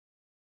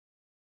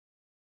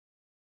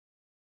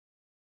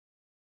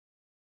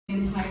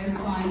entire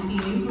Spawn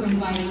team for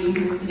inviting me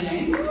here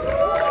today.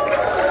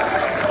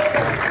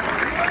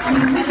 I'm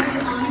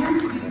incredibly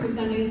honored to be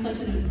presenting such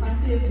an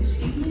impressive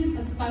achievement,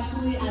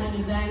 especially at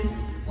an event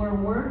where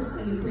works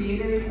and the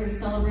creators are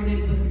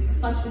celebrated with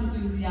such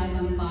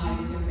enthusiasm by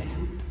their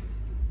fans.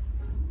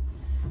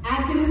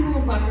 At Guinness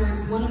World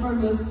Records, one of our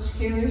most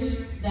cherished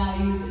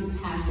values is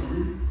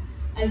passion.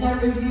 As I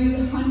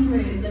reviewed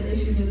hundreds of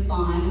issues of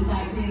Spawn, in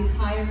fact the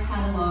entire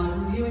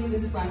catalog, reviewing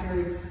this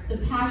record, the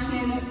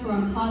passion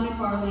from Todd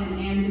McFarlane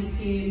and his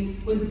team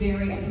was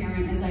very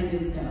apparent as I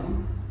did so.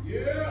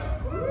 Yeah!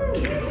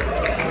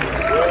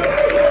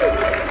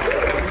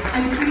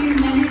 I've seen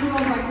many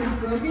world records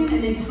broken,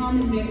 and they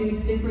come in many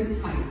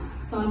different types.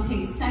 Some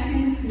take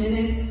seconds,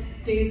 minutes,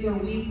 days, or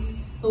weeks,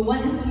 but what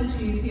has been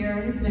achieved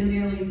here has been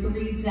nearly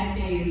 3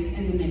 decades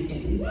in the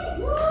making.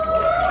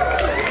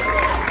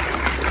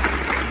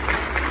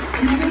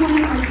 Another one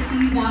of our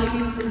key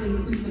values is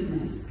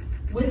inclusiveness.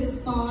 With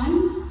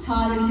Spawn,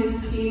 Todd and his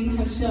team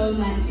have shown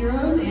that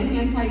heroes and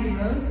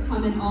anti-heroes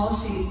come in all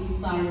shapes and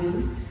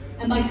sizes,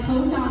 and by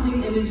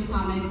co-founding Image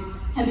Comics,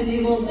 have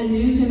enabled a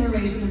new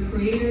generation of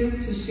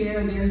creators to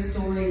share their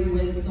stories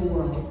with the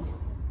world.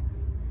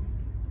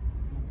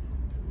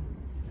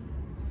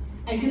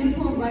 At Guinness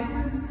World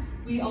Records,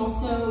 we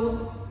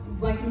also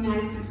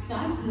recognize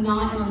success,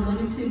 not in a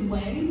limited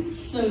way.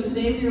 So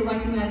today we are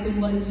recognizing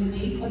what is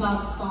unique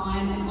about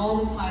Spawn and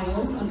all the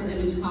titles under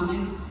Image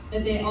Comics,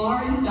 that they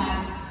are in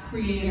fact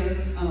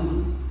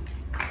creator-owned.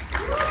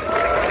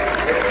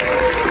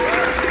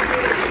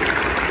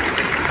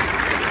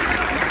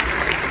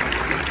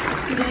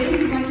 Today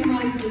we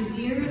recognize the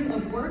years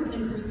of work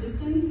and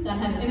persistence that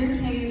have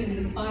entertained and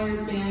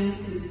inspired fans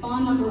since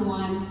Spawn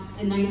 #1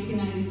 in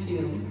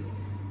 1992.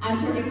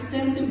 After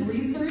extensive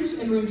research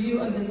and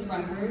review of this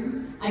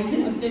record, I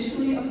can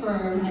officially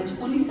affirm at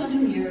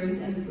 27 years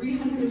and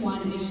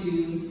 301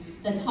 issues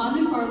that Todd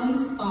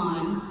McFarlane's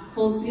Spawn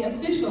holds the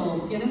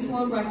official Guinness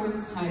World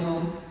Records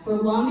title for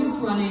longest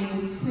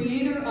running,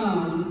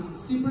 creator-owned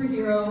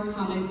superhero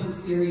comic book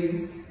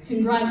series.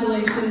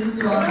 Congratulations,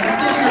 you are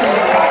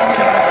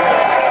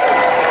officially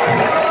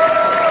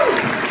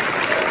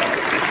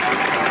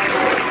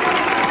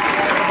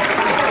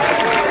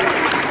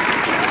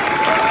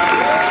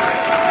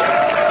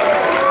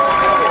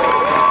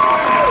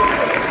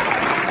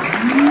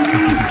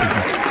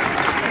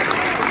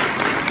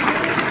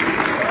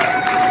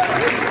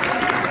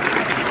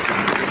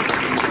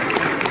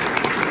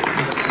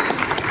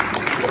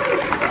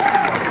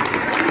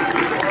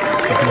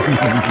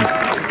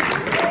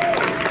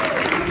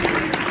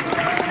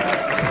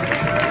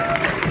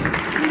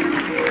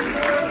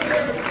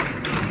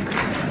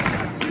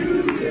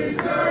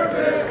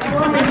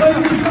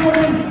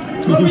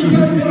Let me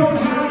tell you, I don't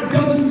have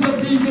dozens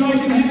of these that I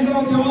can hand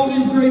out to all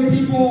these great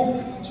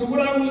people. So what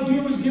I will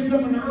do is give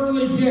them an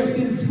early gift.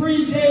 In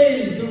 3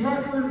 days, the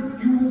record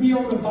you will be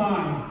able to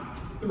buy.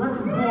 The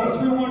record ball,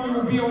 301 you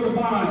will be able to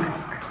buy.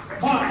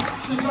 But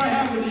since I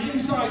have an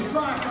inside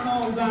track and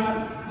all of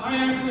that, I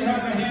actually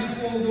have a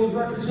handful of those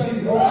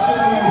record-setting books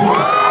sitting right here.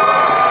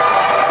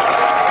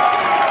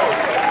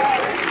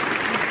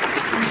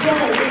 And so,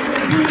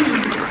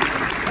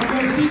 as I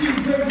see these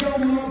great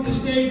gentlemen off the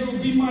stage, it will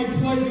be my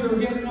pleasure,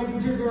 again in no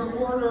particular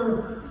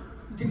order,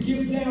 to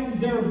give them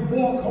their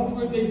book.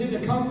 Hopefully if they did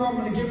the cover, I'm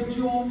going to give it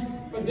to them,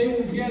 but they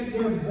will get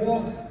their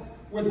book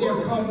with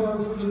their cover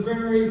for the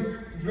very,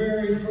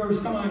 very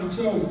first time.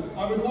 So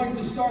I would like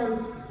to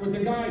start with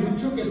the guy who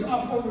took us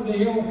up over the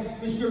hill,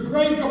 Mr.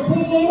 Greg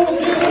Capullo.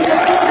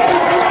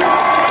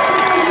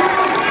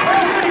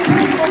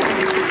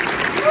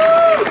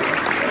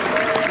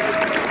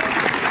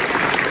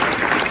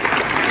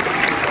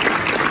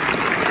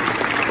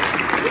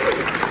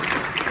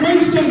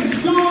 Kristen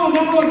Sean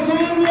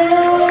Alexander.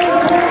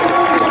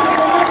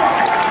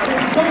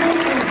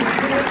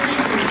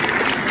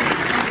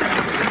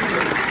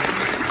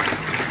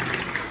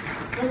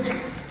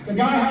 The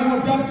guy I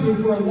looked up to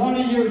for a lot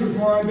of years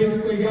before I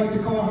basically got to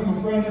call him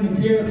a friend and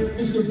a peer,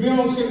 Mr.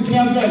 Bill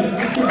Sienkiewicz.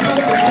 Mr. Bill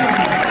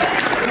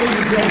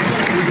Sienkiewicz.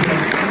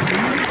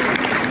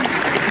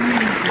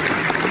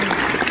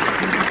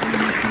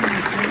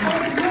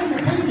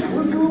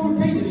 Where's Jerome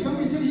Pena?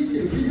 Somebody said he's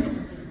here.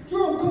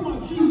 Jerome, come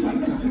on, jeez, I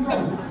missed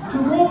Jerome.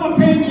 Jerome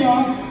Pena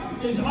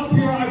is up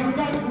here. I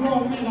forgot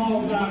Jerome and all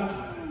of that.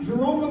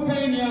 Jerome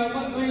Pena,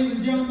 ladies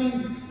and gentlemen,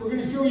 we're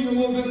going to show you a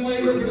little bit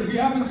later, but if you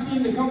haven't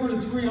seen the cover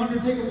to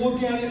 300, take a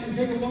look at it and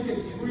take a look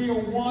at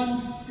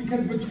 301,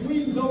 because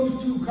between those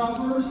two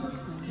covers,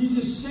 he's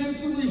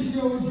essentially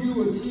showed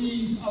you a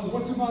tease of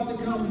what's about to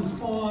come in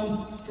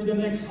Spawn for the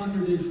next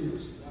 100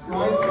 issues,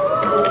 right? The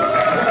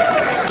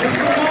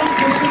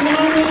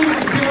tsunami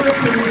of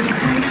characters is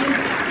coming.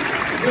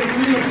 We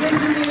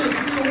officially at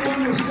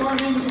 301 we're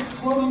starting,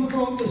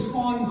 quote-unquote, the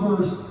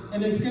Spawn-verse, and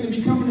it's going to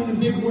be coming in a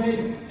big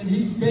way, and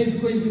he's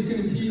basically just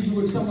going to tease you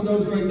with some of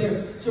those right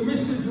there. So,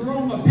 Mr.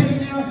 Jerome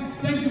Pena,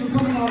 thank you for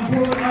coming on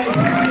board. I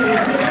appreciate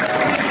it.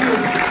 Thank you.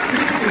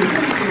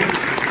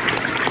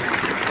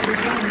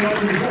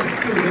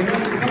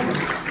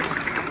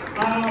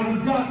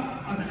 We've got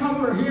a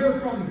cover here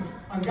from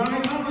a guy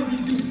not only did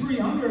he do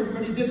 300,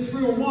 but he did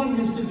 301,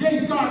 Mr.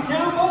 J. Scott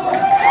Campbell.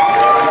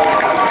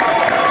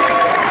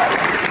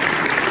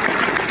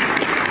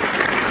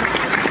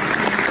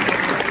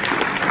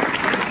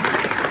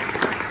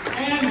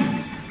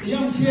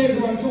 Kid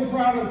who I'm so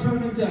proud of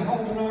turned into a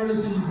hell of an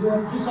artist, and he grew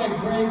up just like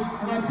Greg,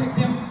 and I picked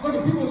him.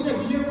 Look, people said,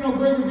 did you ever know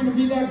Greg was going to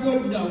be that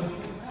good? No.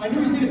 I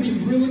knew he was going to be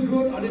really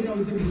good. I didn't know he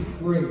was going to be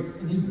great.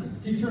 And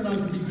he turned out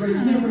to be great.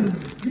 You never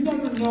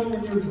know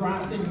when you're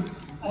drafting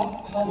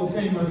Hall of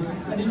Famers.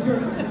 And he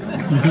turned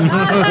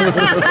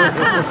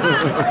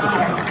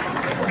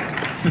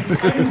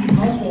I'm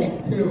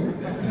humble too.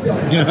 So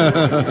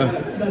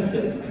that's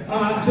it.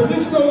 So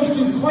this goes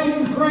to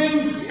Clayton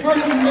Crane.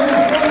 Clayton,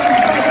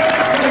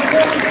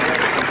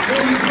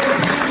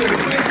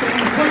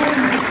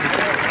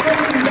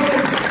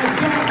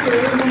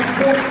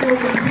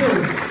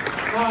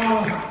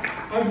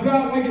 I've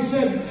got, like I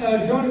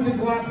said, Jonathan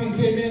Glapping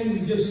came in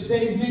and just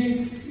saved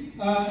me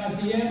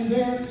at the end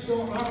there,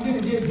 so I'm going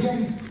to give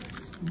him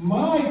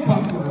my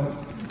cover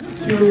to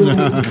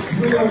 301. So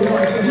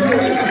here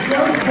is the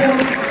third book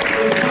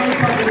is my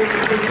cover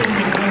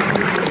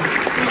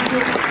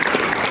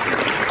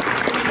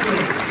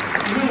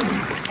and then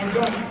I've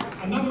got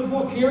another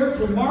book here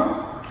from Mark.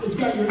 It's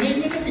got your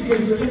name in it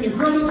because you're in the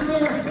credits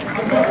there.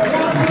 I've got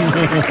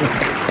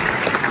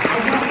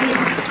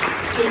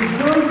a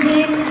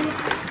Virgin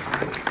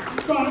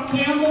Scott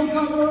Campbell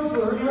cover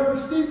for Eric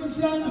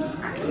Stevenson.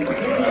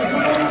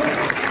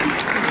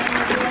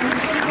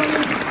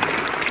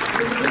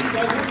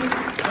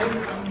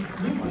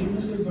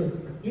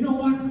 You know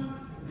what?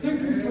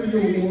 Thank you for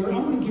your award.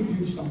 I'm going to give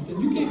you something.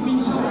 You gave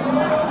me something.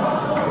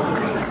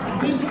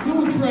 This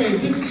blue tray,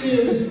 this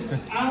is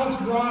Alex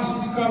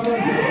Ross's cover.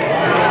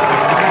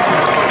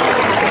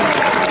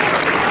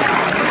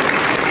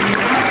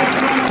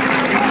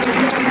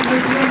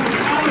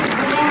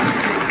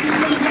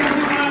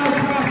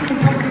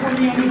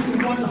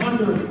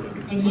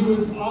 And he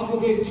was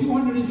obligated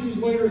 200 issues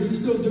later, he's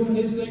still doing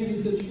his thing, and he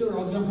said, sure,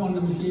 I'll jump on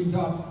the machine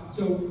top.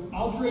 So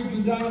I'll trade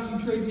you that, you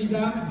trade me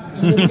that,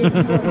 and we'll get to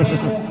our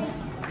panel.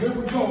 Here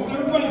we go.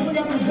 Everybody bring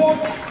up your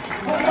book.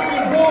 Hold up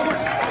your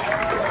book.